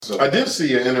So I did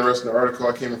see an interesting article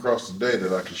I came across today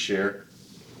that I could share.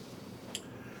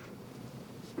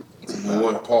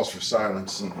 Pause for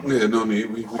silence. Yeah, no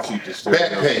need. We keep this.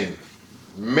 Back pain.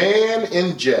 Man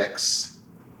injects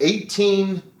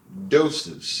 18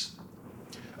 doses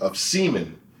of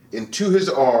semen into his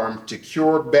arm to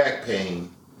cure back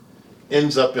pain.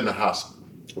 Ends up in the hospital.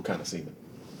 What kind of semen?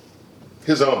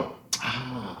 His own.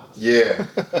 Ah. Yeah.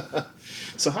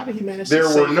 So how did he manage There to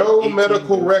were save no 18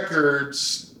 medical doses?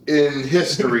 records in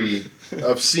history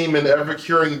of semen ever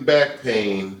curing back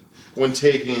pain when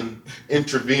taken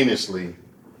intravenously.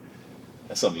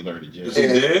 That's something you learned in jail. Is he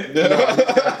dead? No, he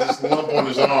got this lump on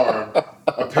his arm.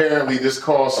 Apparently, this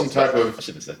caused some type I of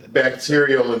should have said that.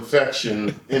 bacterial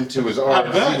infection into his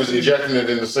arm. He was injecting it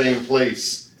in the same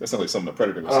place. That sounds like something a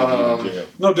predator would say in jail.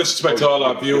 No disrespect to all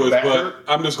our viewers, but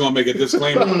I'm just going to make a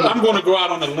disclaimer. I'm going to go out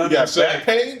on a limb and say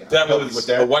pain? that Help you was with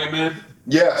that? a white man.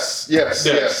 Yes.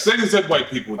 Things that white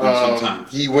people do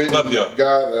sometimes. He went Love and y'all.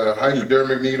 got a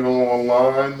hypodermic needle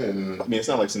online and I mean, it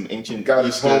sounds like some ancient. got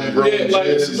his Eastern- homegrown Yeah, like,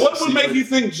 jizz. what would make you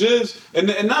think jizz?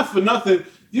 And not for nothing,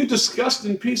 you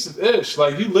disgusting piece of ish.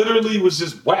 Like, you literally was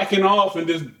just whacking off and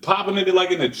just popping it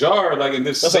like in a jar, like, and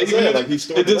just That's what I'm saving saying, it, like, he's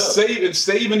storing and just it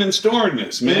saving and storing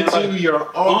this, man. into Like,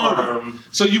 your arm?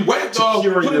 So you whacked off,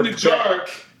 cure put it in your the jar, back.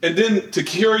 and then to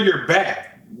cure your back.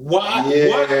 Why? Yeah.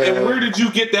 What? And where did you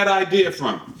get that idea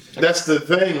from? That's the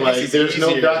thing. Like, It's there's no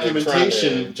easier than trying to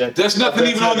documentation. inject- There's nothing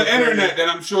That's even on the how the internet that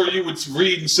I'm sure you would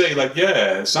read and say, like,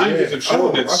 yeah, scientists have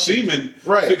shown that I see. semen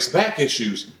Right. fix back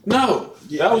issues. No,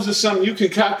 that was just something you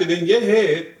concocted in your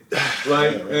head.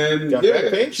 Like, and Got yeah.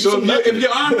 back pain? So if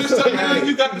your arm is something like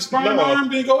you got the sperm No. arm,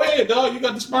 then go ahead, dog. You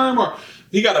got the sperm arm.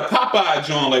 He got a Popeye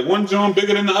joint, like one joint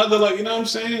bigger than the other, like, you know what I'm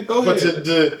saying? Go But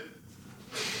ahead.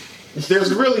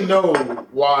 there's really no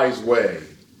wise way.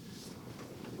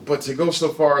 But to go so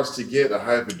far as to get a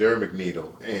hypodermic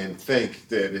needle and think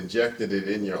that injecting it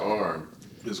in your arm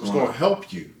It's is going to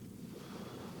help you.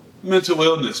 Mental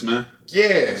illness, man.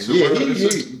 Yeah, So yeah, what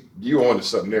is you on to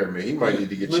something there, man. He might need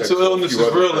to get checked. Mental for a illness few is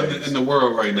other real things. in the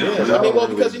world right now. Yeah, I I mean, well,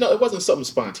 don't because really- it wasn't something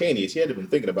spontaneous. He had to been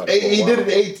thinking about it. For a He while. did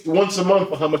it once a month.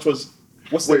 Well, how much was?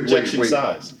 What's the Wait, injection wait.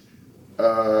 size?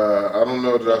 I don't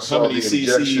know that I How saw many the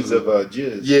injection. cc's of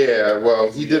jizz? Yeah,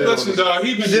 well, he did it. Listen, on dog,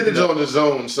 his, he did it on his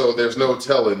own, so there's no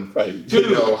telling. Right. Dude,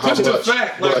 You know how just much. a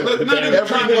fact. Like, But not even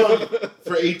trying every to. month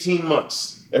for 18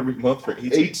 months. Every month for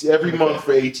 18. Every month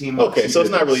for 18 months. Okay, he so it's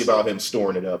did not really this. about him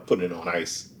storing it up, putting it on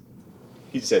ice.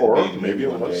 He said Or maybe maybe it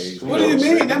one was. day. What do you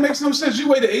mean? That makes no sense. You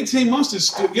waited 18 months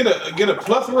to get a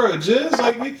plethora of jizz.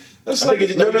 Like, that's I like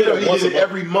think it No, He did it he once did a it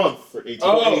every month for 18.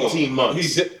 Oh. 18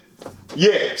 months. He did.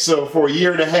 Yeah, so for a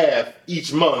year and a half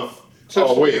each month.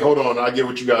 Oh, wait, hold on. I'll get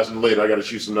with you guys in later. I got to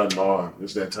shoot some nut in my arm.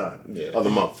 It's that time. Yeah. Of the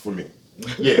month for me.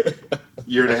 Yeah.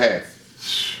 Year and a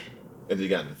half. And he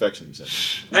got an infection, you said.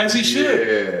 As he should.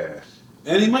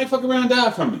 Yeah. And he might fuck around and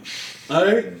die from it. All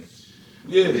right?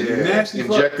 Yeah, Yeah. nasty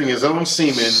fuck. Injecting his own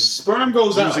semen Sperm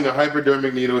goes out. using a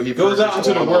hypodermic needle. He Goes out purchased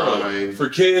into the online. world for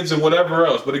kids and whatever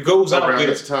else, but it goes out Around there.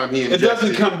 this time, he It injected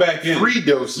doesn't come back in. 3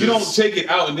 doses. You don't take it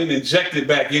out and then inject it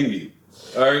back in you.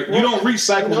 All right? You don't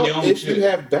recycle your own if shit. you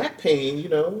have back pain,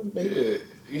 maybe.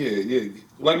 Yeah.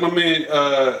 Like my man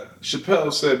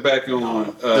Chappelle said back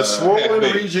on The swollen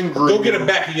Half-Baked, region grew. Go get a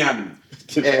bacchiotomy.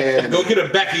 And Go get a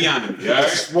bacchiotomy. All the right?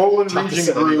 swollen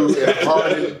region grew and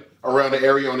hardened around the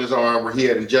area on his arm where he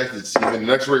had injected semen.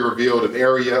 The X-ray revealed an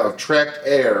area of trapped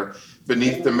air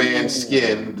beneath the man's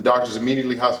skin. The doctors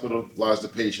immediately hospitalized the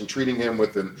patient, treating him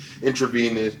with an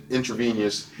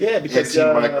intravenous Yeah, because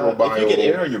antimicrobial if you get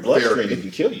air in your bloodstream, therapy. it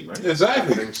can kill you, right? I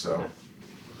Exactly. think so.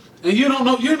 And you don't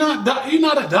know. You're not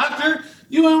a doctor.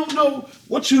 You don't know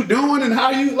what you're doing and how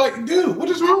you dude. What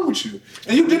is wrong with you?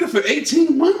 And you did it for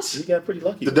 18 months. You got pretty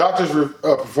lucky. The doctors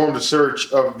performed a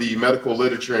search of the medical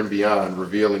literature and beyond,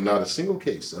 revealing not a single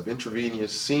case of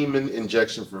intravenous semen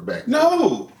injection for back.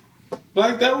 No,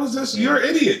 like that was just you're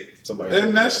an idiot. Somebody-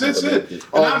 And that's it. And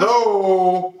I'm-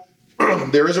 Although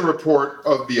there is a report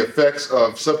of the effects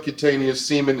of subcutaneous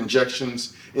semen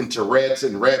injections into rats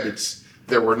and rabbits,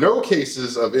 there were no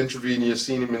cases of intravenous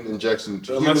semen injection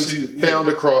to Unless humans he- found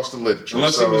across the literature.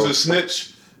 Unless So, he was a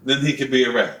snitch, then he could be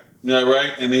a rat. You know,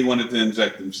 right? And he wanted to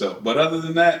inject himself. But other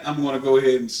than that, I'm going to go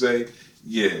ahead and say,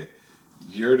 yeah,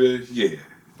 you're the, yeah.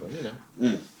 Well,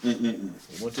 I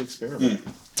want to experiment.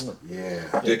 yeah.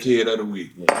 Dickhead of the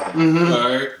week. Yeah. All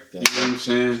right? You know what I'm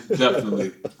saying?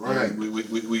 Definitely. Right.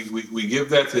 We give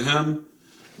that to him.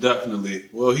 Definitely.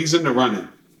 Well, he's in the running.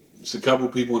 There's a couple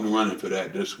people in the running for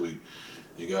that this week.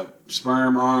 You got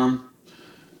Sperm Arm.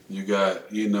 You got,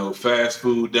 Fast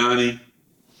Food Donnie.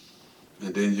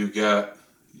 And then you got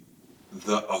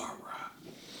the Aura.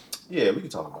 Yeah, we can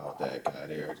talk about that guy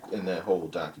there in that whole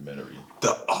documentary.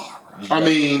 The aura. I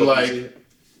mean, like,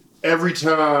 every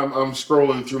time I'm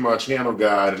scrolling through my channel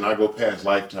guide and I go past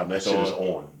Lifetime, that shit is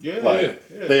on. Yeah, Like,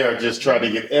 yeah. they are just trying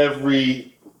to get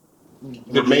every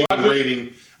remaining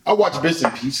rating. I watched bits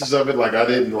and pieces of it. Like, I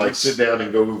didn't like sit down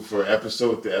and go for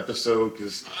episode to episode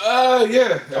because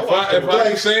Yeah. If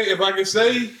I can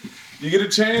say, you get a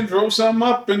chance, roll something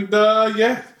up, and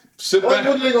yeah, sit what back.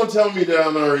 are they gonna tell me that I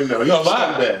already know? He's No, a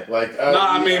lie. scumbag. Like,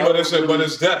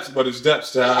 but it's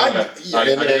depths to how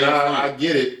I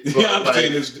get it. Yeah, But, I'm like,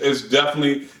 saying it's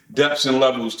definitely depths and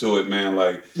levels to it, man.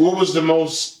 Like, what was the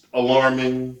most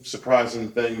alarming, surprising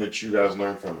thing that you guys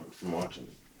learned from watching it?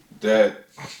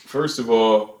 that, first of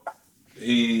all,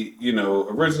 he,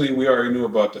 originally we already knew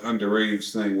about the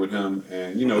underage thing with him,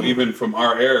 and even from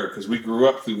our era, because we grew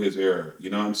up through his era.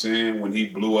 You know what I'm saying? When he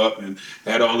blew up and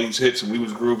had all these hits, and we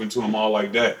was grooving to him all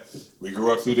like that. We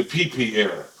grew up through the PP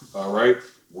era. All right.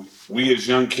 We as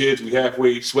young kids, we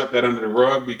halfway swept that under the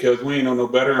rug because we ain't know no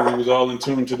better, and we was all in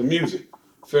tune to the music.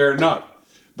 Fair enough.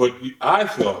 But I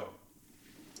thought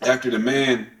after the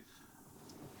man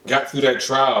got through that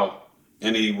trial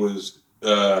and he was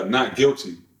not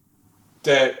guilty,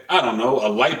 that, I don't know, a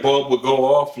light bulb would go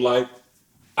off like,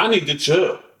 I need to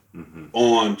chill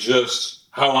on just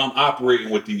how I'm operating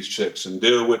with these chicks and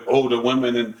deal with older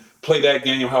women and play that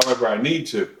game however I need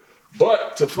to.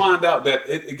 But to find out that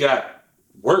it got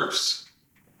worse,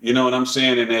 you know what I'm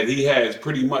saying? And that he has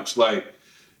pretty much like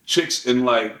chicks in,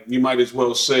 like, you might as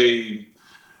well say,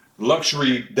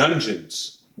 luxury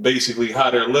dungeons, basically how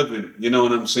they're living, you know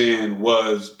what I'm saying,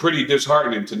 was pretty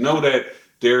disheartening to know that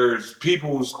there's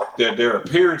there are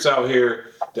parents out here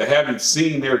that haven't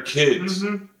seen their kids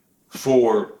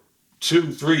for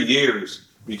 2-3 years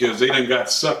because they done got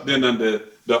sucked in under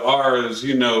the R's,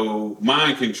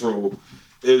 mind control.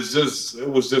 It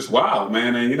was just wild,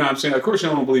 man. And you know what I'm saying? Of course you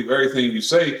don't believe everything you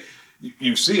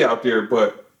see out there,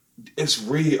 but it's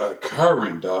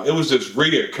reoccurring, dog. It was just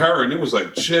reoccurring. It was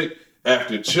like chick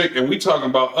after chick, and we talking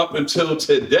about up until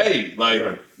today. Like,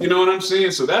 you know what I'm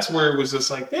saying? So that's where it was just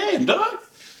like, damn, dog.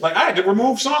 Like, I had to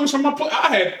remove songs from my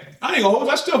I ain't gonna hold you,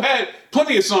 I still had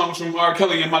plenty of songs from R.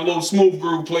 Kelly in my little Smooth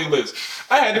Groove playlist.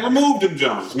 I had to remove them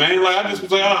Jones, man. Like, I just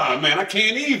was like, man, I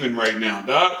can't even right now,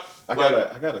 dog. I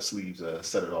got a sleeves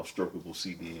Set It Off Strokeable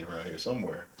CD around here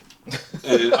somewhere.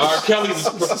 And R. Kelly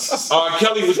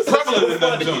was prevalent in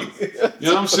them Jones. You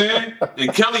know what I'm saying?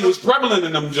 And Kelly was prevalent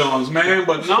in them Jones, man.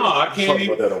 But no, I can't Talk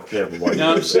even. about that on camera. You know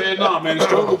what I'm saying? No, man, the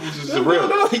Strokables is the real.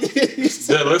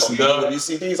 Yeah, listen, dog. These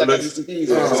CDs, I got these CDs.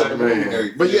 Oh,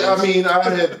 man. But yeah, I mean, I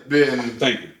have been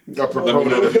Thank you. a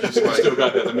proponent of just I still like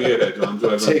got that. Let me hear that,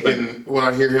 John. taking, when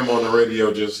I hear him on the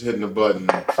radio, just hitting the button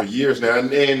for years now.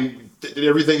 And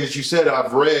everything that you said,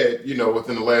 I've read,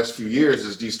 within the last few years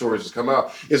as these stories have come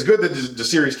out. It's good that the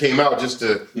series came out just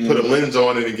to put a lens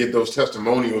on it and get those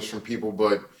testimonials from people.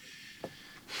 But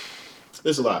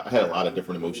there's a lot. I had a lot of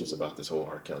different emotions about this whole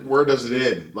R. Kelly. where does it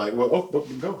end? Like, well,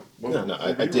 go. No,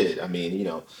 I did. I mean,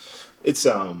 it's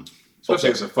Especially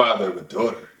as a father of a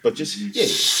daughter. but just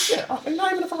yeah. I'm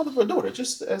not even a father of a daughter,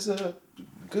 just as a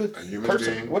good human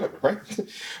person, being. whatever, right?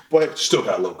 But Still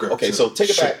got a little girl. okay, so take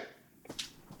it back.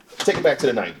 Take it back to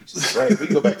the 90s, right? We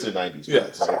can go back to the 90s.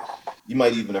 Yes. Right? You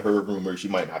might even have heard rumors. You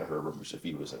might not have heard rumors if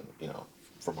he was,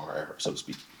 from our era, so to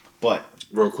speak. But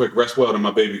Real quick, rest well to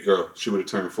my baby girl. She would have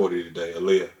turned 40 today.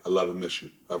 Aaliyah, I love and miss you.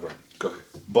 All right, go ahead.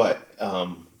 But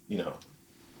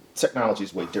technology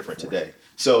is way different today.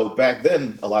 So back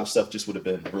then, a lot of stuff just would have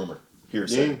been rumor,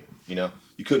 hearsay.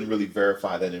 You couldn't really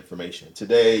verify that information.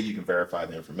 Today, you can verify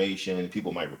the information.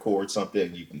 People might record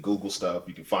something. You can Google stuff.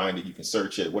 You can find it. You can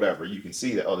search it. Whatever. You can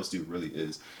see that, oh, this dude really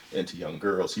is into young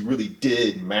girls. He really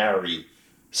did marry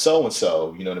so and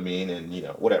so. You know what I mean? And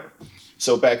whatever.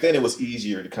 So back then, it was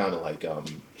easier to kind of like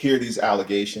hear these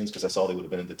allegations because that's all they would have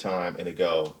been at the time, and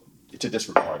to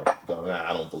disregard them. Go, nah,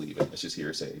 I don't believe it. It's just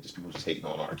hearsay. Just people just hating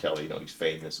on R. Kelly. He's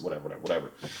famous,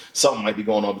 whatever. Something might be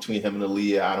going on between him and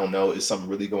Aaliyah. I don't know. Is something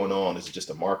really going on? Is it just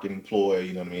a marketing ploy?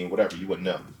 You know what I mean? Whatever. You wouldn't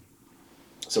know.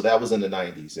 So that was in the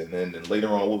 90s. And then later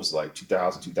on, what was it, like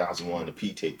 2000, 2001, the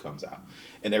P tape comes out.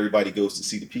 And everybody goes to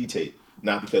see the P tape.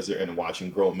 Not because they're into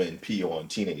watching grown men pee on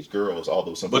teenage girls,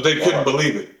 although some But they people couldn't are.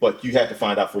 believe it. But you had to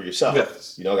find out for yourself.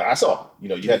 Yes. I saw.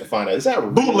 You had to find out. Is that real?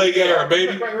 Bootleg era,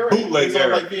 baby. Right. Bootleg It's on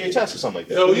era. like VHS or something like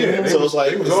that. Hell yeah. So it's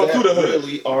like, It was is all that through the hood.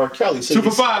 really R. Kelly? So 2 for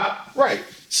you- 5. Right.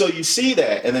 So you see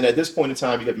that, and then at this point in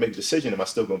time, you have to make a decision. Am I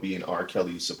still going to be an R.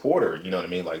 Kelly supporter? You know what I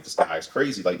mean? Like, this guy's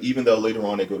crazy. Like, even though later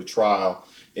on they go to trial,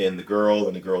 and the girl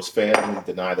and the girl's family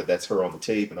deny that that's her on the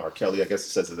tape, and R. Kelly, I guess,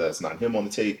 says that that's not him on the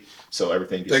tape. So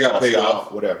everything gets They got tossed paid out,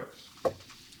 off. whatever.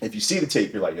 if you see the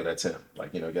tape, you're like, yo, that's him.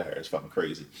 Like, your hair is fucking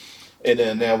crazy. And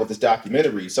then now with this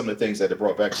documentary, some of the things that it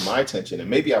brought back to my attention, and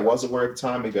maybe I was aware at the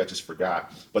time, maybe I just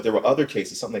forgot, but there were other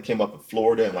cases, something that came up in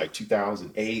Florida in like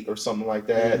 2008 or something like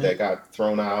that, that got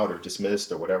thrown out or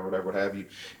dismissed or whatever, what have you.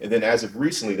 And then as of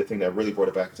recently, the thing that really brought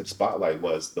it back to the spotlight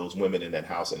was those women in that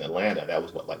house in Atlanta. That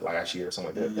was what, like last year or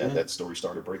something like that, that story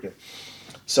started breaking.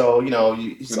 So,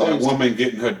 it's And that woman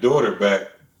getting her daughter back.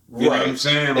 You know what I'm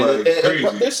saying? Like, crazy.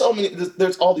 But there's so many.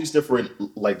 There's all these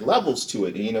different like levels to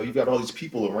it. You've got all these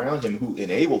people around him who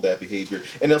enable that behavior.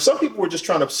 And then some people were just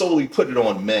trying to solely put it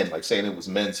on men, like saying it was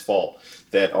men's fault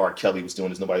that R. Kelly was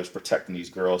doing this. Nobody was protecting these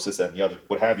girls, this, that, and the other,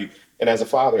 what have you. And as a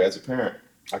father, as a parent,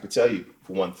 I can tell you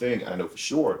for one thing, I know for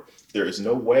sure, there is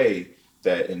no way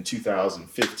that in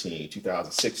 2015,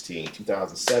 2016,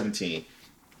 2017.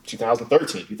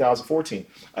 2013, 2014,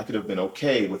 I could have been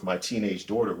okay with my teenage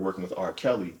daughter working with R.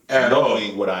 Kelly,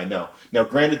 knowing what I know. Now,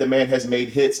 granted, the man has made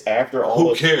hits after all.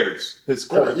 Who cares? His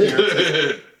court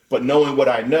appearances, but knowing what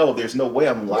I know, there's no way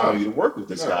I'm allowing you to work with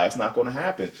this guy. It's not going to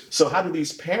happen. So, how do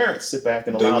these parents sit back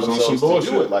and allow themselves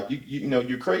to do it? Like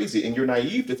you're crazy and you're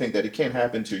naive to think that it can't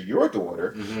happen to your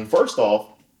daughter. First off,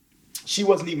 she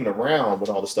wasn't even around when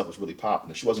all this stuff was really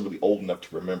popping. She wasn't really old enough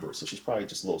to remember, so she's probably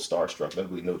just a little starstruck. Doesn't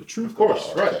really know the truth. Of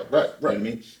course, right. You know what I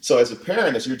mean? So as a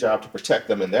parent, it's your job to protect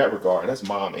them in that regard. And that's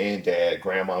mom and dad,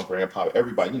 grandma, grandpa,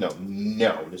 everybody.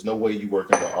 No, there's no way you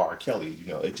work under R. Kelly.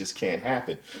 It just can't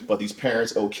happen. But these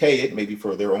parents okay it, maybe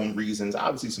for their own reasons.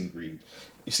 Obviously, some greed.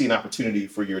 You see an opportunity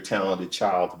for your talented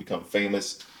child to become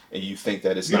famous, and you think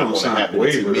that it's not going to happen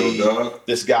to me.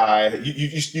 This guy,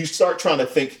 you start trying to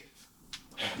think.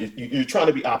 You're trying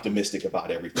to be optimistic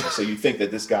about everything. So you think that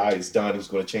this guy is done, he's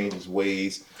going to change his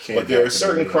ways. But there are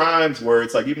certain crimes where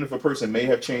it's like, even if a person may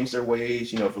have changed their ways,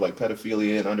 for like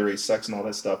pedophilia and underage sex and all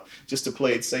that stuff, just to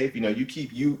play it safe, you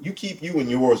keep you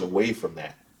and yours away from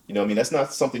that. That's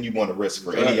not something you want to risk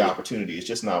for any opportunity. It's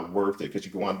just not worth it because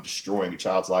you go on destroying a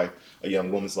child's life, a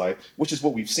young woman's life, which is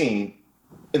what we've seen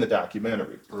in the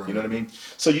documentary. You know what I mean?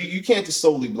 So you can't just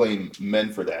solely blame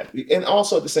men for that. And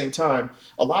also at the same time,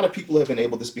 a lot of people have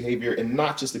enabled this behavior, and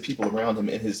not just the people around him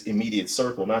in his immediate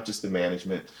circle, not just the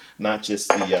management, not just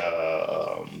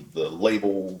the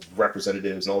label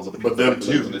representatives and all those other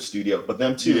people in the studio, but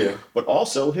them too. But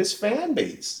also his fan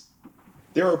base.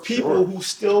 There are people who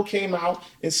still came out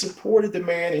and supported the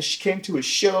man and came to his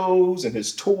shows and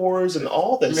his tours and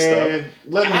all that stuff.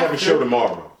 Let him have a show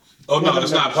tomorrow. Oh no,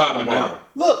 it's not popping now.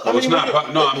 Look, it's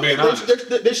not. No, I'm being honest.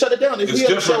 They shut it down. It's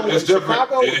different. It's different.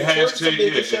 It has changed.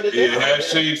 It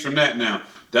has changed from that now.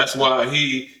 That's why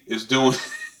he is doing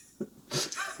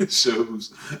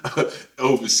shows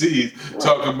overseas,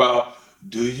 talking about.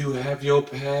 Do you have your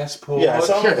passport?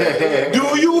 Yeah,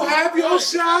 do you have your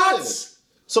shots?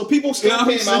 So people still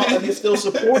came out and they still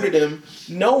supported him,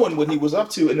 knowing what he was up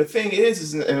to. And the thing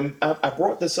is and I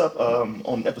brought this up on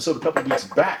an episode a couple of weeks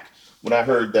back. When I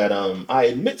heard that I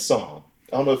Admit song.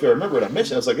 I don't know if you remember what I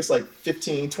mentioned. It's like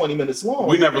 15, 20 minutes long.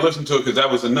 We never listened to it because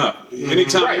that was enough.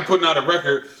 Anytime you're putting out a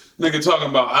record, nigga talking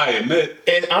about I Admit.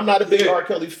 And I'm not a big R.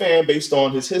 Kelly fan based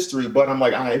on his history, but I'm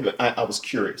like, I was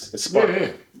curious. It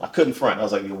sparked. I couldn't front. I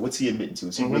was like, what's he admitting to?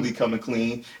 Is he really coming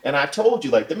clean? And I told you,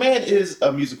 like, the man is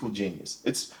a musical genius.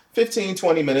 It's 15,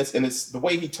 20 minutes, and it's the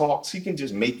way he talks. He can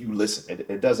just make you listen.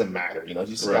 It doesn't matter.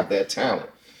 He's just got that talent.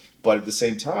 But at the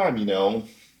same time,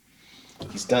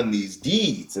 he's done these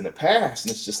deeds in the past,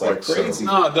 and it's just like crazy.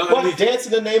 No, but Dance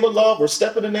in the Name of Love or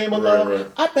Step in the Name of Love, right.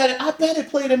 I bet it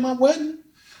played in my wedding.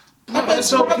 I bet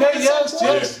it's okay.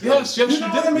 Yes, you did.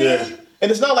 What I mean? Yeah. And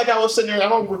it's not like I was sitting there. I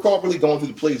don't recall really going through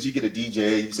the plays. You get a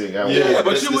DJ, you say,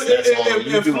 but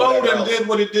it flowed and did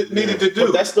what it needed to do.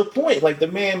 But that's the point. Like, the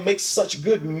man makes such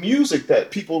good music that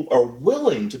people are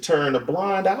willing to turn a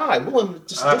blind eye, willing to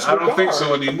just disregard. I don't think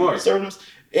so anymore.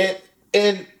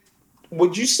 And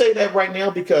would you say that right now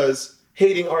because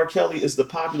hating R. Kelly is the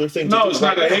popular thing to do? No, it's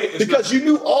not a hate. Because you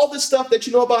knew all the stuff that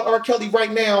you know about R. Kelly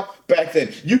right now back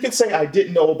then. You can say, I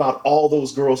didn't know about all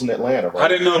those girls in Atlanta, right? I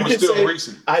didn't know it was still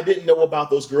recent. I didn't know about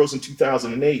those girls in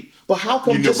 2008. But how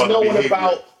come just knowing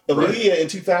about Aaliyah in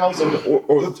 2000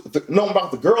 or knowing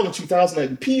about the girl in 2000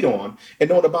 that peed on and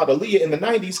knowing about Aaliyah in the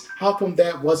 90s, how come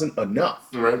that wasn't enough?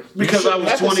 Right. Because I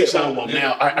was 20 something. Well,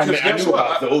 now I knew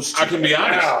about those two. I can be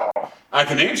honest. I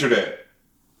can answer that.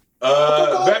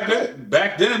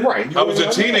 Back then, right. I was a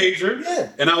teenager,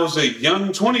 and I was a young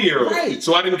 20-year-old, right.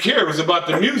 So I didn't care. It was about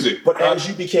the music. But as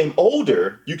you became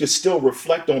older, you could still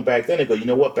reflect on back then and go, you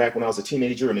know what? Back when I was a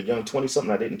teenager and a young 20-something,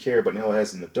 I didn't care. But now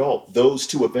as an adult, those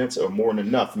two events are more than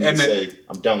enough for me to say,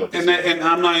 I'm done with this. And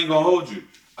I'm not even going to hold you.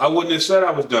 I wouldn't have said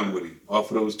I was done with him off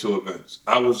of those two events.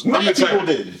 Mad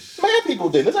people people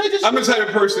did. That's how you just. I'm the type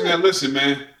of person that, listen,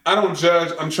 man, I don't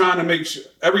judge. I'm trying to make sure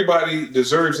everybody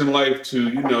deserves in life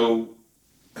to,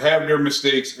 have their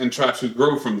mistakes and try to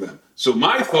grow from them. So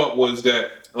my thought was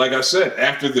that, like I said,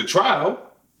 after the trial,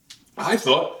 I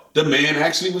thought the man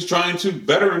actually was trying to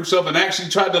better himself and actually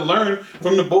tried to learn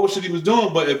from the bullshit he was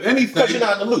doing. But if anything, Because you're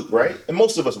not in the loop, right? And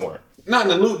most of us weren't. not in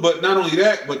the loop, but not only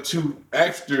that, but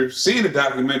after seeing the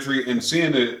documentary and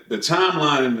seeing the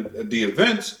timeline and the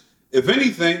events, if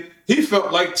anything, he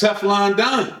felt like Teflon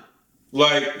Don.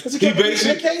 Like Because he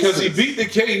beat the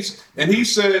case, and he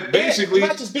said basically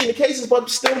not just beating the cases, but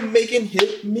still making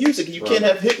hit music. You can't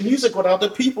have hit music without the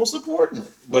people supporting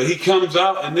it. But he comes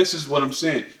out, and this is what I'm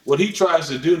saying. What he tries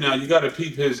to do now, you got to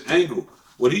peep his angle.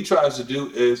 What he tries to do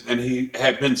is, and he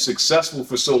had been successful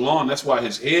for so long, that's why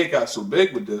his head got so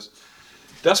big with this.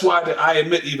 That's why the I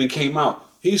Admit even came out.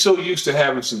 He's so used to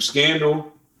having some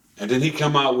scandal, and then he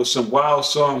come out with some wild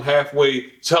song halfway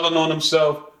telling on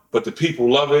himself, but the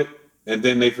people love it, and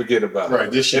then they forget about it.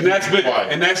 Right, this shit and that's been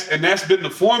quiet. and that's been the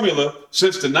formula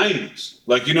since the 90s.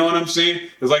 Like, you know what I'm saying?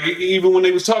 It's like even when they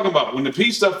was talking about when the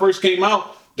peace stuff first came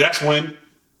out, that's when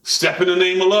Step in the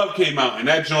Name of Love came out, and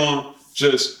that John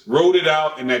just wrote it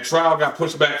out, and that trial got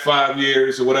pushed back 5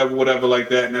 years or whatever like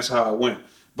that, and that's how it went.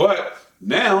 But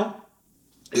now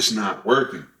it's not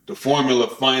working. The formula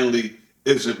finally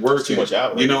isn't working. Too much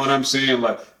outrage. You know what I'm saying?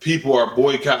 Like, people are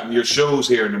boycotting your shows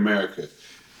here in America.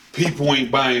 People ain't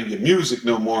buying your music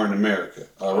no more in America.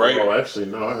 All right. Oh, actually,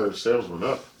 no. I heard sales went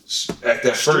up. At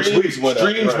that first week, Streams went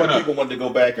streams up. went up. People wanted to go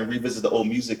back and revisit the old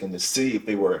music and to see if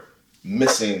they were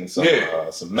missing some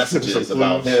messages Some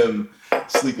about clues. him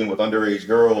sleeping with underage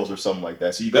girls or something like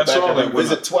that. So you go That's back all and that went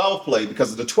revisit up. 12 play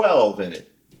because of the 12 in it.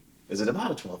 Is it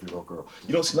about a 12-year-old girl?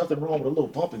 You don't see nothing wrong with a little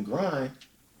bump and grind.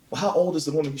 Well, how old is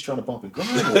the woman he's trying to bump and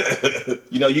grind with?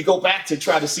 You go back to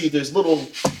try to see if there's little.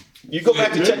 You go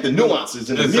back to check the nuances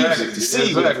in the Exactly, music to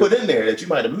see what exactly. they put in there that you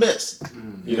might have missed.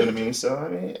 You know what I mean? So I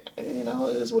mean,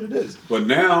 it is what it is. But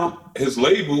now his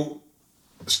label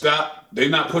stopped. They're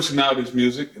not pushing out his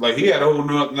music. Like, he had a whole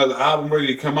another album ready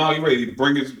to come out. He ready to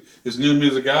bring his new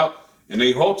music out, and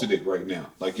they halted it right now.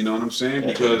 Like, you know what I'm saying?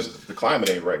 Because the climate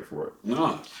ain't right for it.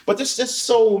 no, But there's just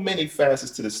so many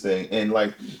facets to this thing. And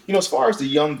like, as far as the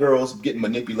young girls getting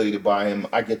manipulated by him,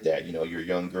 I get that. You're a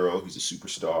young girl, he's a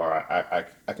superstar.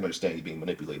 I can understand you being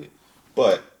manipulated.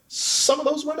 But some of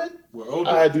those women, we're older.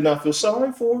 I do not feel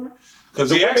sorry for. Because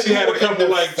The he actually women had who a were in couple their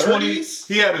like 20. 30s?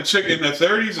 He had a chick in their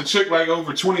 30s, a chick like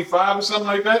over 25 or something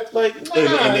like that. Like,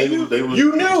 And they were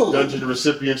you knew. dungeon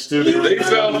recipients too. They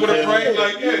fell for the Yeah. prank,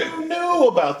 like, yeah. You knew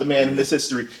about the man in this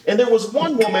history. And there was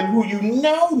one woman who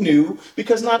knew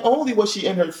because not only was she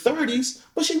in her 30s,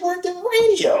 but she worked in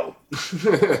radio.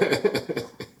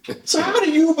 So how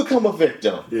do you become a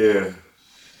victim? Yeah.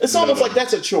 It's almost like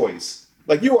that's a choice.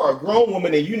 Like, you are a grown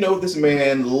woman and this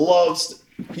man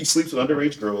he sleeps with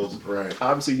underage girls. Right.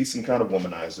 Obviously, he's some kind of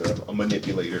womanizer, a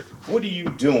manipulator. What are you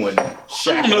doing? I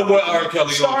don't know what R.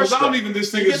 Kelly on, because I don't even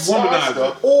just think it's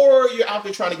womanizer. Or you're out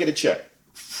there trying to get a check.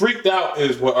 Freaked out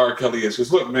is what R. Kelly is.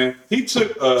 Because look, man, he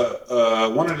took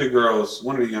one of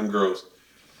the young girls.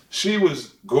 She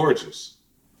was gorgeous,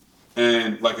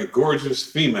 and like a gorgeous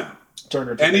female.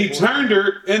 And he turned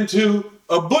her into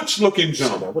a butch-looking So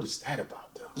junk. now, what is that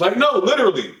about, though? Like, no,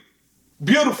 literally.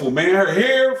 Beautiful, man. Her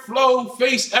hair, flow,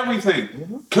 face,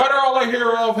 everything. Cut her all her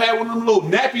hair off, had one of them little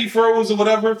nappy froze or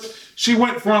whatever. She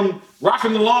went from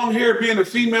rocking the long hair, being a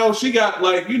female. She got,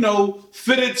 like,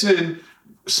 fitteds and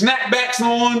snapbacks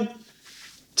on,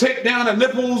 take down the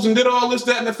nipples and did all this,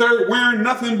 that, and the third, wearing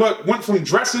nothing but went from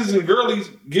dresses and girly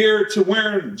gear to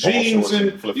wearing jeans sorts of and,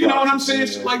 flip-flops you know what I'm saying? and-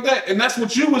 Shit like that. And that's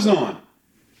what you was on.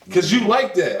 Because you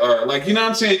like that. Or, like, you know what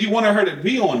I'm saying? You wanted her to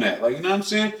be on that. Like, you know what I'm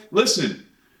saying? Listen.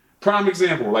 Prime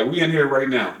example, like we in here right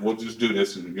now. We'll just do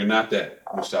this, and you're not that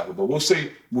Mustafa, but we'll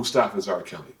say Mustafa's R.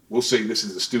 Kelly. We'll say this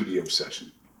is a studio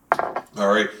session.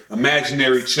 All right,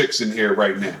 imaginary chicks in here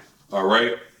right now. All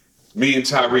right, me and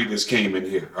Tyree just came in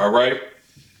here. All right,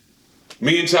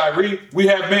 me and Tyree, we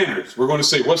have manners. We're going to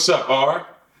say, "What's up, R?"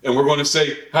 And we're going to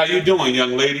say, "How you doing,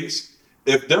 young ladies?"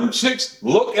 If them chicks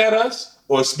look at us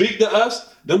or speak to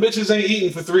us, them bitches ain't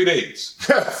eating for 3 days.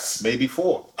 Maybe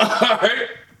 4. All right.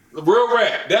 Real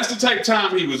rap. That's the type of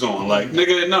time he was on. Like,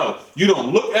 nigga, no. You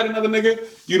don't look at another nigga.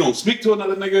 You don't speak to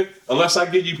another nigga unless I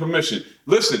give you permission.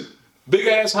 Listen, big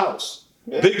ass house,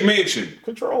 big mansion.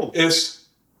 Control. It's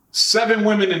 7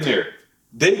 women in there.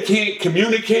 They can't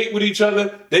communicate with each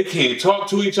other. They can't talk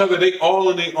to each other. They all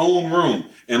in their own room.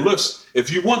 And listen,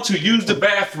 if you want to use the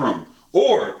bathroom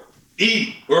or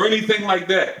eat or anything like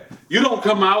that, you don't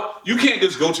come out. You can't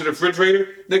just go to the refrigerator.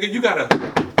 Nigga, you gotta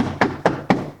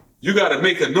You got to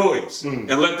make a noise and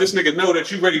let this nigga know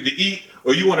that you ready to eat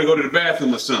or you want to go to the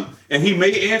bathroom or something. And he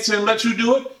may answer and let you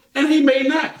do it, and he may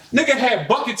not. Nigga had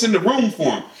buckets in the room for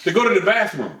him to go to the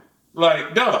bathroom.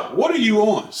 Like, dog, what are you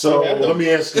on? So let me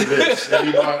ask you this.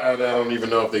 I don't even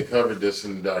know if they covered this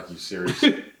in the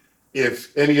docuseries.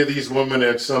 If any of these women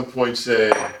at some point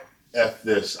said, F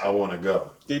this, I want to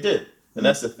go. They did. And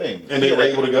that's the thing. And they were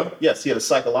able to go? Yes, he had a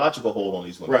psychological hold on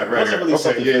these women. Right, It wasn't really okay,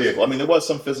 something yeah, yeah. physical. I mean, there was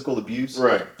some physical abuse.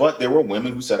 Right. But there were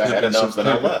women who said, I had That's enough and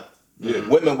I some- left. Yeah.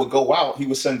 Women would go out. He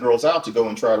would send girls out to go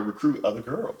and try to recruit other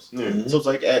girls. Yeah. So it's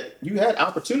like you had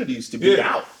opportunities to be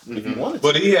Yeah. out if you wanted to.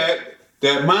 But he had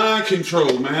that mind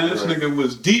control, man. This Right. nigga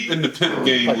was deep in the pimp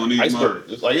game Like on these iceberg.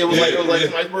 mother- It was like Yeah,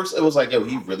 some icebergs. It was like, yo,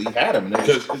 he really had him. And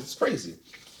it's crazy.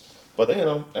 But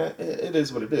it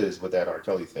is what it is with that R.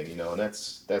 Kelly thing, and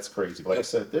that's crazy. Like I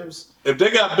said, there's If they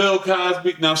got Bill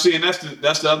Cosby, now see, and that's the other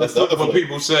That's the flip other what flip.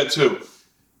 people said too.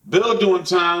 Bill doing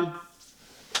time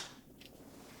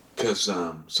because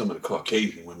some of the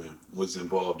Caucasian women was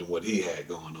involved in what he had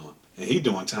going on, and he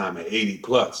doing time at 80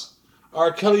 plus.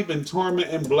 R. Kelly been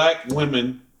tormenting black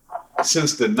women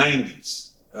since the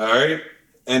 90s, all right?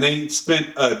 And ain't spent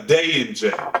a day in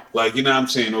jail. Like, you know what I'm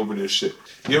saying, over this shit.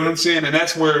 You know what I'm saying? And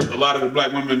that's where a lot of the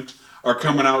black women are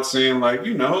coming out saying, like,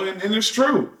 and it's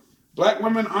true. Black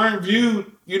women aren't viewed,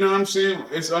 you know what I'm saying?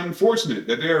 It's unfortunate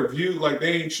that they're viewed like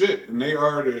they ain't shit. And they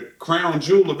are the crown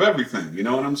jewel of everything. You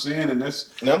know what I'm saying? And I'm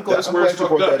glad, that's I'm where glad it's you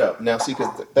fucked brought that up. up. Now, see,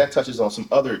 because that touches on some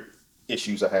other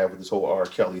issues I have with this whole R.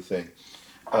 Kelly thing.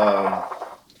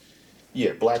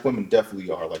 Yeah, black women definitely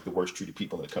are like the worst treated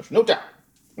people in the country. No doubt.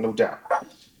 No doubt.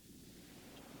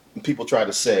 People try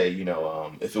to say,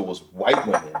 if it was white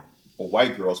women or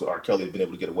white girls, would R. Kelly have been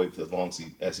able to get away with it as long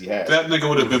as he has? That nigga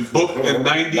would have been booked in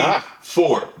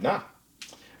 94. Nah.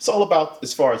 It's all about,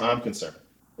 as far as I'm concerned,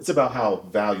 it's about how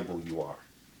valuable you are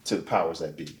to the powers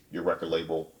that be, your record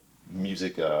label,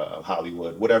 music,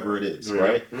 Hollywood, whatever it is,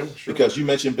 right? Yeah, sure. Because you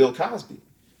mentioned Bill Cosby.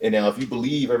 And now if you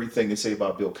believe everything they say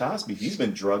about Bill Cosby, he's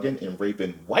been drugging and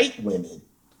raping white women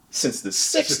since the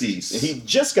 60s. And he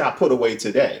just got put away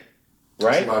today.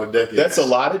 Right? That's a lot of decades. That's a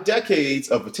lot of decades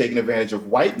of taking advantage of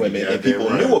white women, Yeah, and people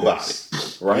damn right. knew about Yes.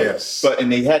 it, right? Yes.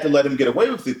 And they had to let him get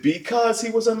away with it because he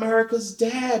was America's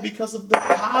dad, because of the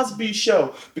Cosby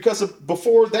Show, because of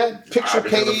before that Picture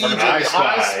because of Page fucking and I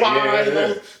Spy, I Spy,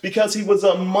 yeah. because he was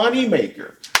a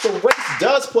moneymaker. So race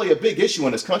does play a big issue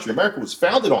in this country. America was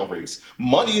founded on race.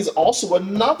 Money is also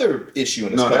another issue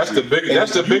in this No, country. that's the big- And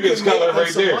that's the if you biggest can make color them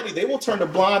right some there. money, they will turn a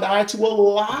blind eye to a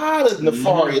lot of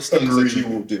nefarious things that Agreed. you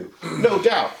will do. No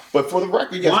doubt. But for the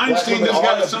record, yes, black Weinstein women has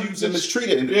got are some- abused and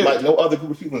mistreated and Yeah. like no other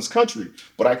group of people in this country.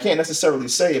 But I can't necessarily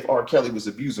say if R. Kelly was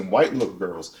abusing white little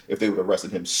girls if they would have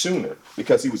arrested him sooner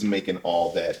because he was making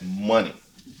all that money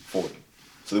for them.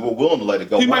 So they were willing to let it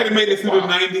go. He by. might have made it through the Wow.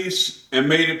 '90s and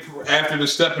made it after the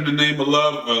Step in the Name of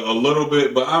Love a little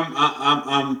bit, but I'm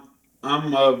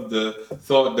of the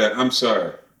thought that I'm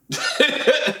sorry.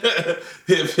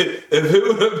 if it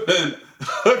would have been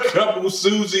a couple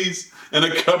Susies and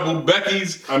a couple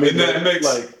Beckys in that mix,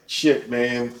 like, shit,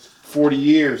 man.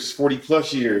 40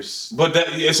 plus years. but that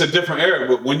it's a different era.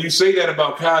 But when you say that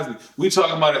about Cosby, we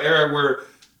talking about an era where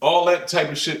all that type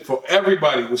of shit for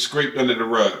everybody was scraped under the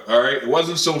rug. All right, it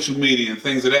wasn't social media and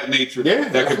things of that nature Yeah,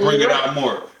 that could bring absolutely it right. out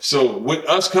more. So with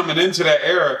us coming into that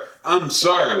era, I'm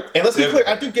sorry. And let's be If- clear,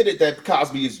 I do get it that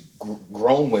Cosby is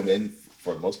grown women,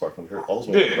 for the most part, from here. All those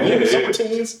women, Yeah, grown, yeah, some yeah.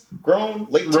 teens, grown,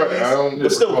 late teens, Right, I don't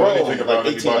but still recall grown, anything about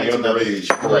like 18, anybody 19,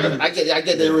 underage. Right. I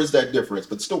get there is that difference,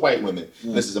 but still white women.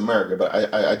 This is America, but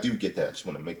I do get that. I just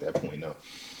want to make that point now.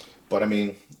 But I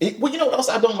mean, well, you know what else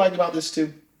I don't like about this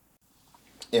too?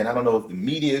 And I don't know if the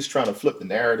media is trying to flip the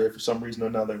narrative for some reason or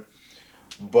another,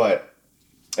 but,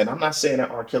 and I'm not saying that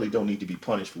R. Kelly don't need to be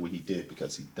punished for what he did,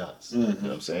 because he does. You know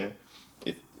what I'm saying?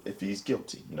 If he's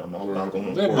guilty, I'm not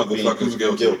going to That court being motherfucker's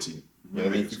proven guilty. You know what I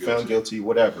mean? He's If you're found guilty,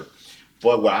 whatever.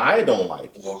 But what I don't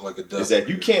like Walk like a duck. is that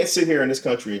you can't sit here in this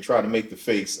country and try to make the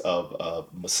face of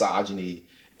misogyny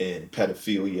and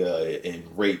pedophilia and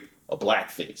rape a black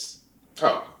face.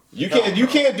 Oh. You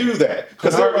can't do that,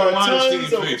 because there Harvey are tons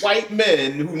Weinstein of face. white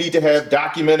men who need to have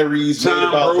documentaries made Tom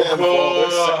about them for all their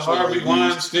Brokaw, sexual Harvey abuse.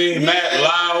 Weinstein, Matt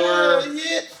Lauer.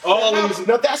 Yeah. all Now, these-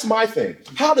 now that's my thing.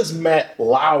 How does Matt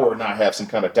Lauer not have some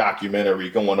kind of documentary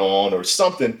going on or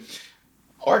something?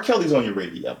 R. Kelly's on your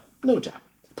radio, no doubt.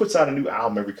 Puts out a new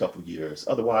album every couple years.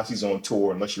 Otherwise, he's on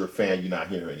tour. Unless you're a fan, you're not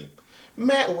hearing him.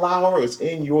 Matt Lauer is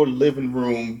in your living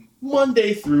room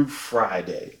Monday through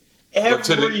Friday. But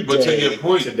to every your day,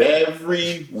 point,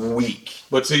 every week,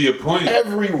 but to your point,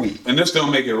 every week. and this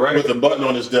don't make it right. With a button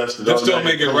on his desk. that This don't automatically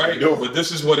make it closes right, the door. but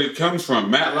this is what it comes from.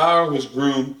 Matt Lauer was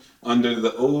groomed under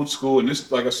the old school, and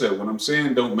this, like I said, what I'm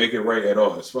saying don't make it right at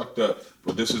all. It's fucked up,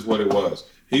 but this is what it was.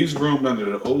 He's groomed under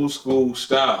the old school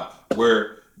style,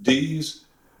 where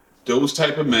those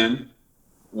type of men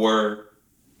were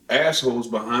assholes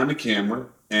behind the camera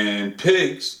and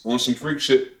pigs on some freak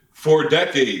shit for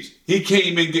decades. He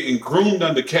came in getting groomed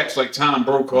under cats like Tom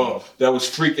Brokaw that was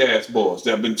freak ass boys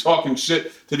that have been talking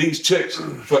shit to these chicks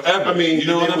forever. I mean, you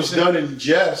know what it I'm was saying? done in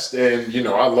jest, and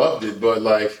I loved it. But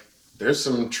like, there's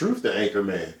some truth to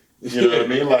Anchorman. You know what I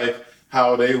mean? Like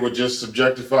how they would just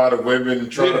objectify the women,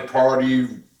 try Yeah. to party,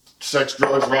 sex,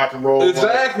 drugs, rock and roll.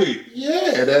 Exactly.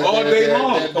 Yeah, that, All day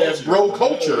long. That bro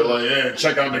culture. Like, yeah,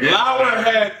 check out the game. Lauer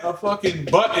had a fucking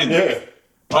button. Yeah.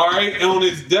 All right, on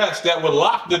his desk that would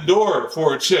lock the door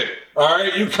for a chick. All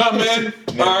right, you come in.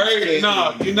 All right,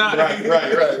 no, you're not.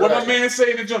 Right. What my man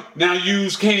say to John? Now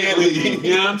use can't leave.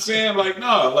 You know what I'm saying? Like,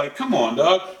 no, like, come on,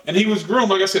 dog. And he was groomed.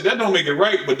 Like I said, that don't make it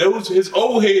right. But his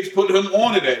old heads put him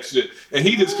onto that shit, and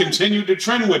he just continued to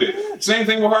trend with it. Same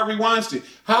thing with Harvey Weinstein.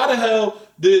 How the hell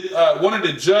did one of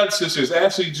the Judd sisters,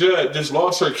 Ashley Judd, just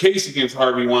lost her case against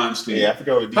Harvey Weinstein? Yeah, I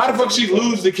forgot what How the fuck she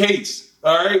lose the case?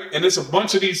 All right, and it's a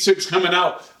bunch of these chicks coming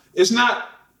out. It's not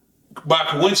by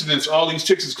coincidence all these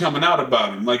chicks is coming out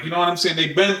about him. Like, you know what I'm saying?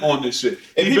 They've been on this shit.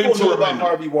 And They've people been knew about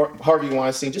tormented. Harvey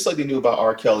Weinstein, just like they knew about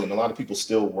R. Kelly, and a lot of people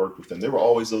still worked with him. There were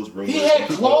always those rumors. He had and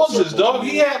people clauses, circled dog. him.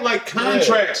 He had like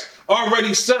contracts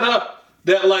already set up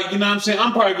that, like, you know what I'm saying?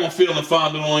 I'm probably gonna feel and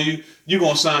fondle on you. You're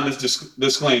gonna sign this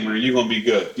disclaimer and you're gonna be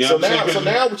good. You know what I'm saying? 'Cause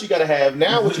Now what you gotta have,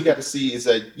 what you gotta see is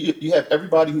that you have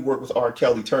everybody who worked with R.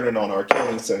 Kelly turning on R. Kelly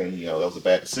and saying, that was a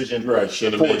bad decision. Right,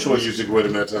 should have Poor made choice. music with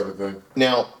him, that type of thing.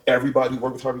 Now, everybody who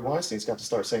worked with Harvey Weinstein's got to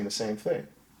start saying the same thing.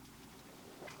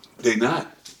 they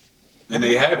not. And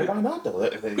they have it. Why not though?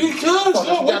 Because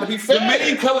you gotta be the fair.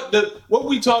 main color, what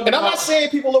we talking And I'm about. not saying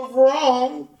people are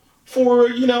wrong for,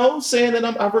 saying that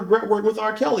I regret working with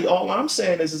R. Kelly. All I'm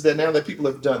saying is that now that people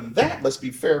have done that, let's be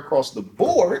fair across the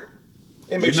board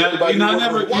and make sure everybody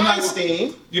who worked with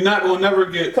Weinstein You're not gonna never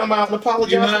get. come out and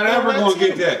apologize. You're not for ever that gonna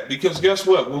get too. that, because guess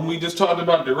what? When we just talked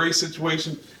about the race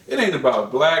situation, it ain't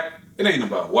about black, it ain't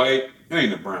about white, it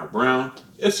ain't about brown.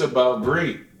 It's about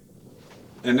green,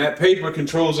 and that paper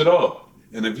controls it all.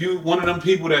 And if you one of them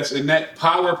people that's in that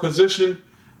power position,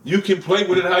 you can play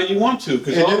with it how you want to. And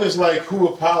then it's like, who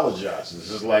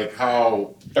apologizes? It's like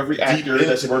how Every actor deep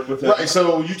that's into- worked with him. Right,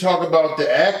 so you talk about the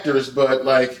actors, but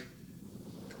like,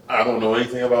 I don't know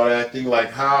anything about acting.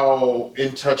 Like, how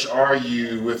in touch are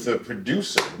you with the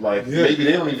producer? Like, maybe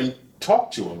they don't even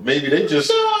talk to him. Maybe they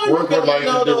just work with like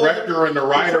the director and the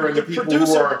writer and the people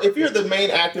who are. If you're the main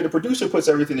actor, the producer puts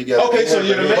everything together. Okay, so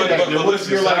you're the main But actor. What if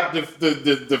listen, you're like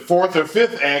the fourth or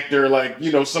fifth actor, like,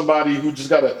 somebody who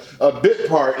just got a bit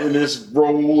part in this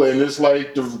role, and it's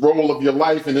like the role of your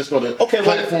life, and it's going to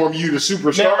platform you to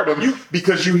superstardom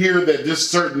because you hear that this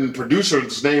certain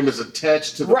producer's name is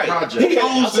attached to the project. He owns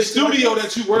I'll the say like studio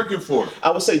this. that you're working for. I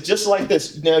would say just like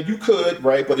this. Now you could,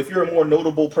 right? But if you're a more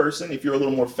notable person, if you're a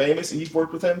little more famous and you've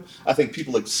worked with him, I think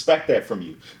people expect that from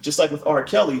you. Just like with R.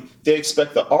 Kelly, they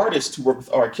expect the artist who worked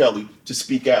with R. Kelly to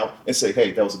speak out and say,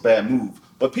 "Hey, that was a bad move."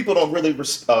 But people don't really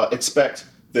expect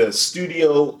the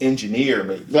studio engineer,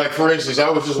 maybe. Like, for instance, I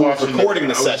was just watching recording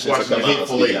the I was sessions watching that the come out,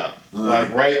 Hateful Eight. speak out.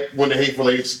 Like, right when the Hateful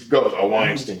Eight goes, a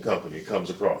Weinstein Company comes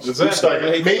across. Exactly.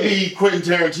 Like, maybe Quentin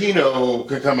Tarantino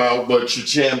could come out, but should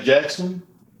Sam Jackson?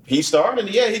 He started,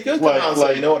 he could come out and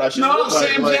say, "You know what, I should." No, do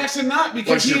Sam like- Jackson not, Like,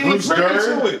 because he should ain't Bruce privy to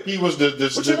Dern? it. He was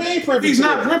the What you mean privy He's to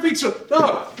not it? privy to it.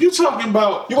 No, you talking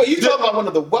about You talking about one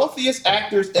of the wealthiest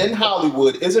actors in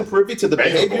Hollywood isn't privy to the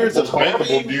behaviors of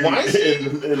Harvey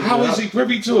Weinstein? how is he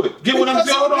privy to it? Get what I'm Because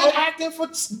he's saying? been Dog? acting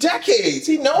for decades.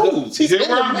 He knows. He's in Get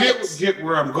where the I'm mix. get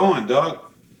where I'm going, dog.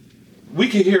 We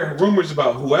can hear rumors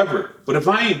about whoever, but if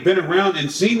I ain't been around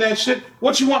and seen that shit,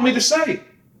 what you want me to say?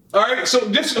 All right, so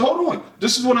hold on.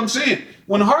 This is what I'm saying.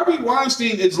 When Harvey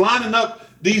Weinstein is lining up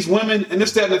these women and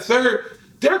this, that, and the third,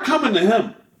 they're coming to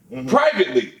him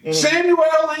privately. Samuel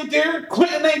ain't there.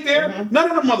 Clinton ain't there.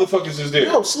 None of them motherfuckers is there.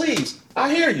 No, sleeves.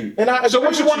 I hear you. And I So agree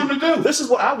what you with want them to do? This is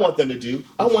what I want them to do.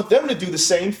 I want them to do the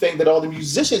same thing that all the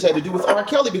musicians had to do with R.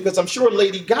 Kelly, because I'm sure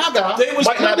Lady Gaga They was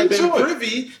might not have privy been to it.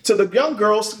 privy to the young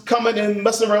girls coming and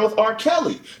messing around with R.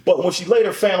 Kelly. But when she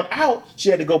later found out, she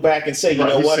had to go back and say, "You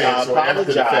know what, I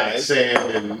apologize." Sam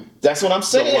and That's what I'm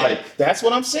saying. like- That's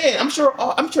what I'm saying. I'm sure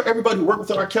everybody who worked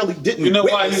with R. Kelly didn't. You know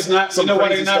why witness he's not? some You know why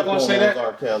crazy they're not stuff going to say on that? with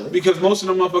R. Kelly. Because most of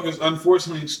them motherfuckers,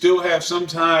 unfortunately, still have some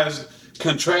ties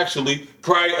contractually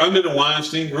probably under the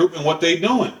Weinstein Group and what they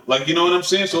doing. Like, you know what I'm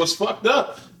saying? So it's fucked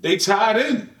up. They tied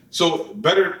in. So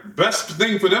best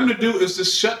thing for them to do is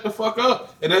just shut the fuck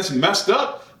up. And that's messed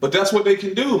up, but that's what they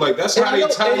can do. Like, that's how they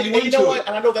tie you into you know it. what?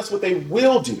 And I know that's what they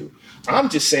will do. I'm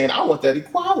just saying I want that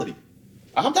equality.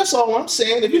 That's all I'm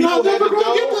saying. If You're not people had never to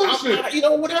gonna get that go, shit. you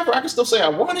know, whatever. I can still say I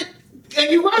want it. And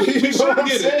you're right. You You know should what I'm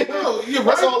get saying? it. No, you're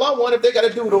That's right. all I want. If they got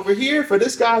to do it over here for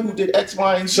this guy who did X,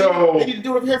 Y, and Z, So they need to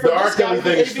do it over here for the R. this guy Kelly who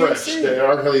thing did is A, B, and fresh. C. The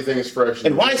R. Kelly thing is fresh.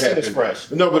 And Weinstein is happened.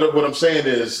 fresh. No, but what I'm saying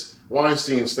is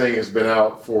Weinstein's thing has been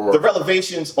out for The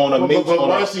revelations on a major But on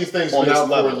a- Weinstein's thing's on been this out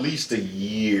level. for at least a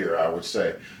year, I would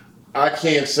say. I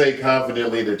can't say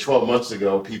confidently that 12 months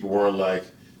ago people weren't like,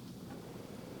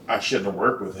 I shouldn't have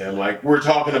worked with him. Like, we're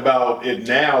talking about it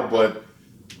now, but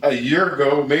a year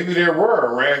ago, maybe there were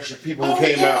a rash of people who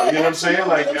came out. You know what I'm saying?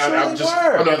 Like, I'm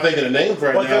not thinking of names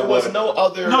right But now. there was no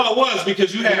other. No, it was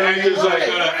because you had actors like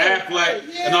Affleck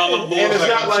and all them boys. And it's like,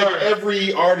 not I'm like sorry.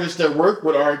 every artist that worked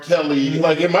with R. Kelly,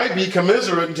 like it might be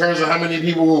commiserate in terms of how many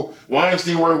people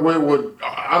Weinstein worked with.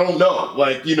 I don't know.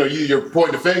 Like, you know, you're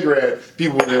pointing the finger at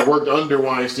people that worked under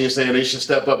Weinstein saying they should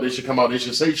step up, they should come out, they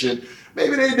should say shit.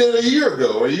 Maybe they did a year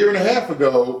ago, a year and a half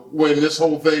ago, when this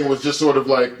whole thing was just sort of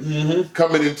like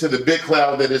coming into the big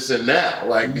cloud that it's in now.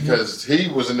 Like, because he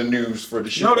was in the news for the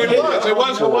shit. No, there was. It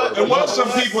was. You know what? It was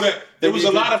some people that. There was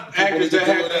a lot of People actors need to that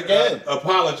do had it again. to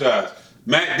apologize.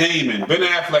 Matt Damon, Ben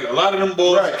Affleck, a lot of them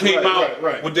boys came out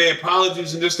with their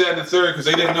apologies and this, that, and the third because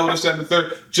they didn't know this, that, and the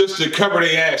third, just to cover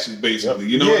their asses, basically.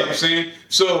 You know what I'm saying?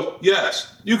 So,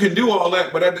 yes, you can do all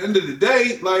that, but at the end of the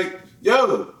day, like,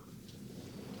 yo,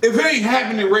 if it ain't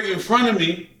happening right in front of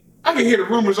me, I can hear the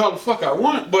rumors all the fuck I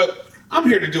want, but I'm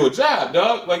here to do a job,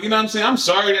 dog. Like, you know what I'm saying? I'm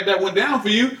sorry that went down for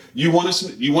you. You want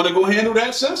to go handle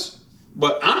that, sis?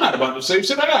 But I'm not about to say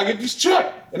shit. I gotta get this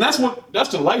check, and that's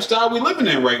the lifestyle we living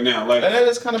in right now. Like, And that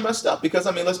is kind of messed up because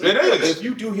I mean, let's be It real. is. If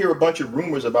you do hear a bunch of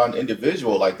rumors about an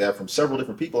individual like that from several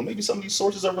different people, maybe some of these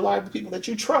sources are reliable people that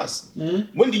you trust.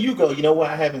 When do you go? You know what?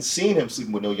 I haven't seen him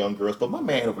sleeping with no young girls, but my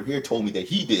man over here told me that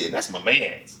he did. That's my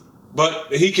man's.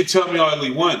 but he could tell me all he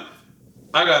want.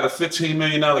 I got a $15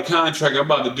 million contract. I'm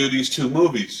about to do these 2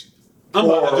 movies. I'm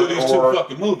about to do these 2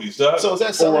 fucking movies, dog. So is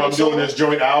that Or selling I'm his soul? doing this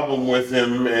joint album with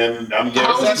him, and I'm getting.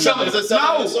 How is that he selling? is that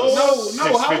selling his soul?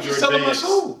 No. How is he Six-figure selling my advance.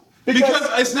 soul?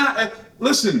 Because it's not.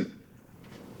 Listen,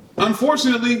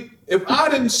 unfortunately, if I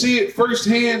didn't see it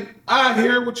firsthand, I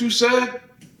hear what you said,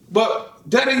 but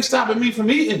that ain't stopping me from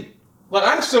eating. Like,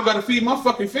 I still got to feed my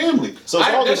fucking family. So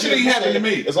as long that as shit you ain't happening to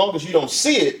say- me. As long as you don't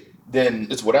see it, then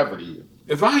it's whatever to you.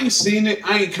 If I ain't seen it,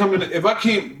 I ain't coming. If I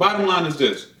can't, bottom line is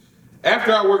this.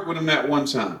 After I worked with him that one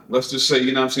time, let's just say,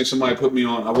 you know what I'm saying, somebody put me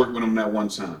on, I worked with him that one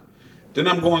time. Then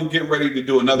I'm going to get ready to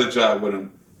do another job with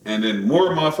him. And then more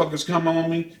motherfuckers come on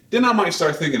me, then I might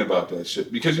start thinking about that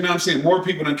shit. Because, you know what I'm saying, more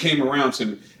people done came around to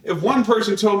me. If one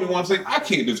person told me one thing, I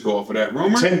can't just go off of that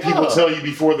rumor. 10 people tell you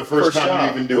before the first time job.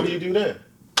 you even do What it. do you do then?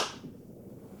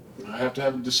 I have to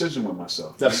have a decision with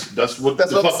myself. That's what That's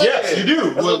the what I'm fuck. saying. Yes, you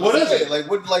do. That's What I'm is saying.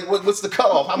 it? What's the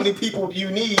cutoff? How many people do you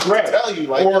need Right. to tell you?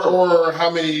 Like, Or how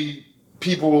many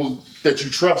people that you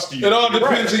trust you. It all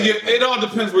depends. Right. It all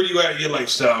depends where you at in your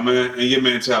lifestyle, man, and your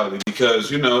mentality. Because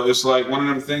you know, it's like one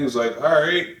of them things. Like, all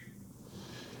right,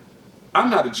 I'm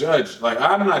not a judge. Like,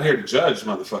 I'm not here to judge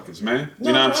motherfuckers, man.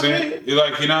 You know what I'm saying? You're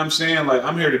like, you know what I'm saying? Like,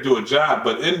 I'm here to do a job.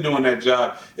 But in doing that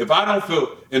job, if I don't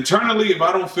feel internally, if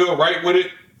I don't feel right with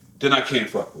it, then I can't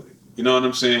fuck with it. You know what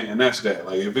I'm saying? And that's that.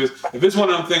 Like, if it's one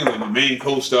of them things like my main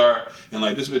co-star and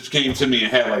like this bitch came to me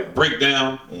and had like a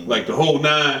breakdown, like the whole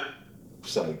 9.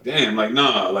 It's like, damn, like,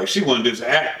 nah, like, she wouldn't just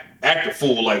act a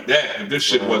fool like that if this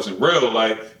shit wasn't real,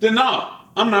 like, then nah,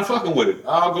 I'm not fucking with it.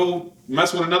 I'll go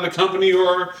mess with another company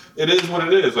or it is what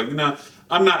it is. Like, you know,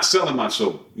 I'm not selling my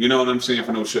soul, you know what I'm saying,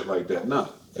 for no shit like that.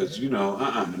 No, because, you know,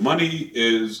 the money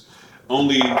is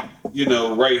only, you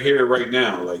know, right here, right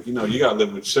now. Like, you know, you gotta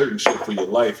live with certain shit for your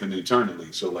life and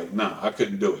eternally. So, like, nah, I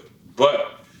couldn't do it.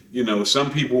 But, you know,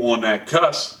 some people on that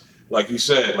cusp, like you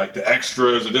said, like the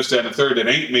extras or this, that, and the third that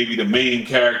ain't maybe the main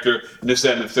character and this,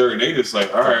 that, and the third, and they just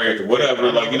like, all right,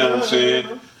 whatever, like, you know what I'm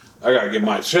saying? I gotta get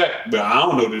my check, but I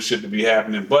don't know this shit to be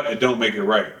happening, but it don't make it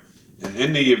right. And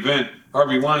in the event,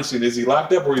 Harvey Weinstein, is he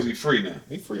locked up or is he free now?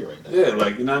 He's free right now. Yeah,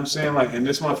 like, you know what I'm saying? Like, and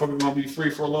this motherfucker gonna be free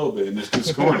for a little bit in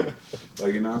this corner.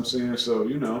 Like, you know what I'm saying? So,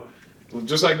 you know,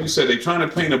 just like you said, they trying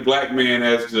to paint a black man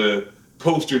as the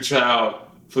poster child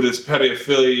for this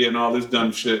pedophilia and all this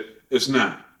dumb shit. It's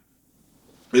not.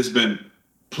 It's been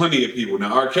plenty of people.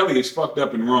 Now, R. Kelly is fucked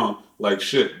up and wrong, like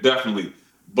shit, definitely.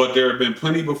 But there have been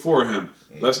plenty before him.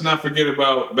 Let's not forget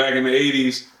about back in the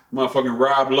 80s, motherfucking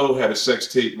Rob Lowe had a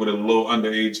sex tape with a little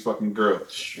underage fucking girl.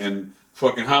 And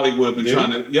fucking Hollywood been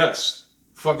trying to, yes,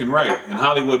 fucking right. And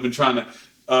Hollywood been trying to,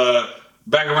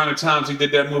 back around the times he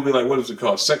did that movie, like, what is it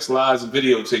called? Sex, Lies, and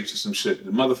Videotapes or some shit.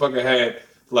 The motherfucker had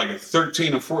like a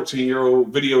 13 or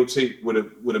 14-year-old videotape with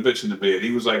a bitch in the bed.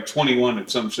 He was like 21 or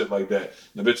some shit like that.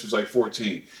 And the bitch was like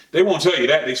 14. They won't tell you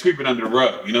that. They sweep it under the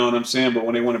rug. You know what I'm saying? But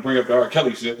when they want to bring up the R.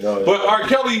 Kelly shit. No, but R.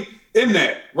 Kelly, in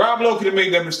that, Rob Lowe could have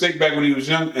made that mistake back when he was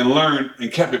young and learned and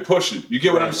kept it pushing. You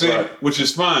get what I'm saying? Right. Which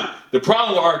is fine. The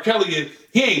problem with R. Kelly is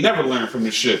he ain't never learned from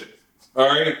this shit. All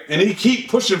right? And he keep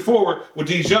pushing forward with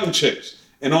these young chicks.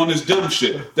 And on this dumb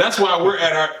shit. That's why we're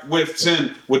at our wits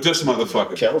end with this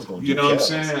motherfucker. Kel's gonna You do know what I'm Kel's.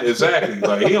 saying? Exactly.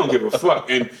 Like, he don't give a fuck.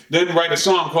 And then write a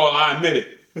song called I Admit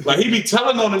It. Like, he be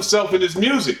telling on himself in his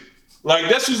music. Like,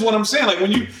 that's just what I'm saying. Like,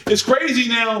 when you, it's crazy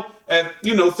now at,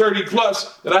 30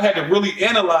 plus that I had to really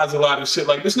analyze a lot of shit.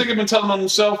 Like, this nigga been telling on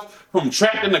himself from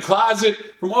Trapped in the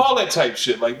Closet, from all that type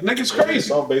shit. Like, nigga's It's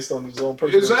crazy. all based on his own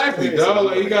personal Exactly, experience. dog.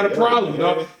 Like, he got a problem, Yeah.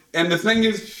 dog. And the thing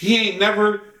is, he ain't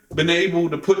never been able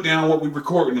to put down what we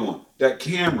recording on. That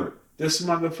camera. This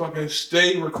motherfucker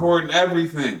stay recording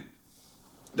everything.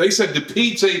 They said the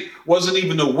P tape wasn't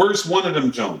even the worst one of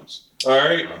them Jones. All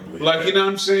right? Like, you know what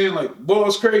I'm saying? Like, boy,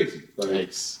 it's crazy. Like,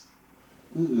 Yikes.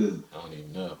 mm-mm. I don't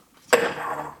even know.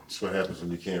 That's what happens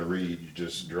when you can't read. You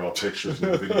just draw pictures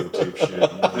and videotape shit. You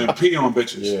know? And pee on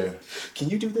bitches. Yeah, Can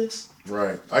you do this?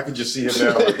 right. I can just see him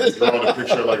now, like drawing a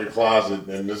picture of like a closet,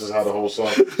 and this is how the whole song.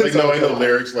 Like, no, ain't no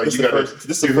lyrics. Like, This you the gotta first-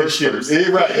 this the do first shit. verse. Yeah,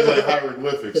 right. It's like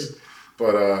hieroglyphics.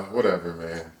 But whatever,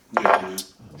 man. Yeah, man.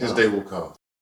 His day will come.